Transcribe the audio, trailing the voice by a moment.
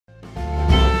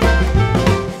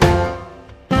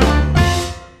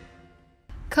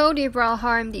Kody brought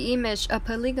harm the image of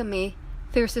polygamy.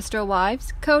 Through sister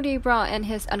wives, Kody Bra and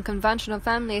his unconventional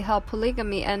family helped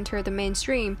polygamy enter the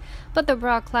mainstream, but the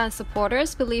Bra clan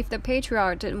supporters believe the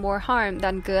patriarch did more harm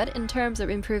than good in terms of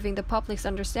improving the public's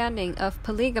understanding of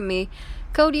polygamy.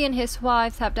 Kody and his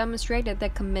wives have demonstrated their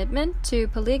commitment to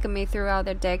polygamy throughout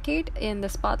their decade in the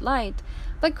spotlight,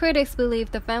 but critics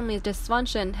believe the family's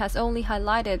dysfunction has only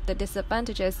highlighted the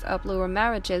disadvantages of plural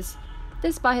marriages.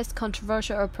 Despite his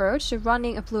controversial approach to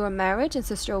running a plural marriage and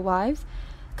sister wives,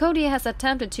 Kody has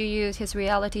attempted to use his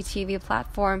reality TV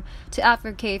platform to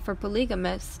advocate for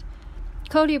polygamists.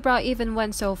 Kody Bra even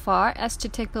went so far as to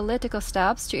take political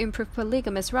steps to improve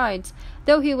polygamist rights,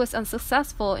 though he was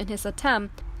unsuccessful in his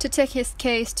attempt to take his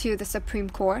case to the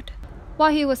Supreme Court.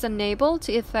 While he was unable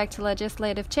to effect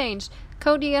legislative change,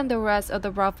 Kody and the rest of the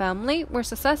Bra family were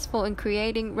successful in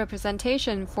creating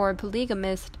representation for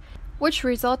polygamists, which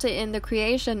resulted in the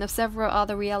creation of several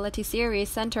other reality series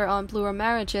centered on plural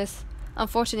marriages.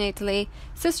 Unfortunately,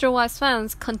 Sister Wives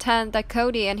fans contend that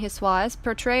Kody and his wives'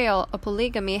 portrayal of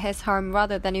polygamy has harmed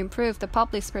rather than improved the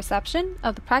public's perception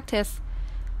of the practice.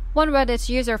 One Reddit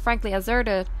user frankly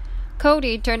asserted,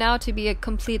 "Kody turned out to be a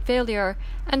complete failure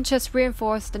and just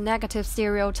reinforced the negative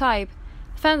stereotype."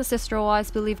 Fans of Sister Wives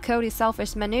believe Kody's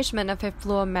selfish management of his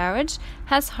plural marriage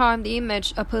has harmed the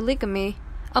image of polygamy.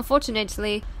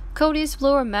 Unfortunately, Kody's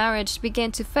plural marriage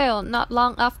began to fail not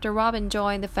long after Robyn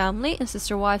joined the family in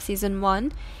Sister Wives Season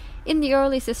 1. In the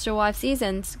early Sister Wives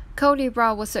seasons, Kody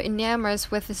Bra was so enamored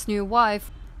with his new wife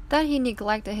that he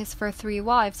neglected his first three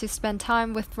wives to spend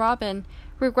time with Robyn.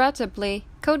 Regrettably,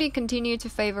 Kody continued to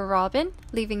favor Robyn,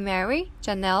 leaving Mary,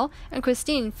 Janelle, and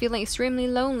Christine feeling extremely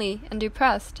lonely and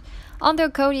depressed.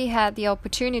 Although Kody had the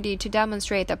opportunity to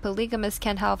demonstrate that polygamists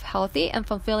can have healthy and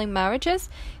fulfilling marriages,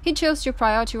 he chose to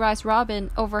prioritize Robyn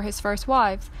over his first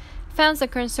wives. Fans are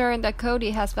concerned that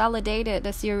Kody has validated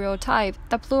the stereotype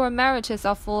that plural marriages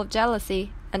are full of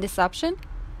jealousy and deception.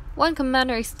 One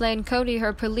commenter explained Kody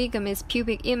hurt polygamy's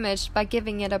pubic image by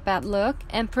giving it a bad look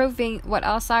and proving what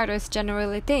outsiders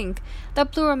generally think,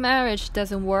 that plural marriage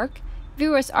doesn't work.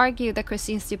 Viewers argue that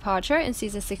Christine's departure in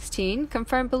Season 16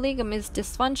 confirmed polygamy's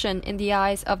dysfunction in the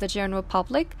eyes of the general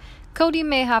public. Kody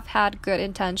may have had good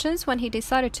intentions when he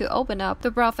decided to open up the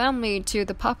Bra family to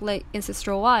the public in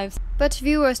Sister Wives, but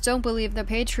viewers don't believe the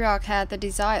patriarch had the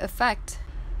desired effect.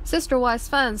 Sister Wives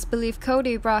fans believe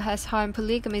Kody Bra has harmed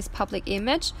polygamy's public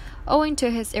image owing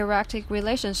to his erratic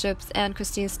relationships and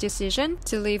Christine's decision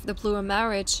to leave the plural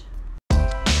marriage.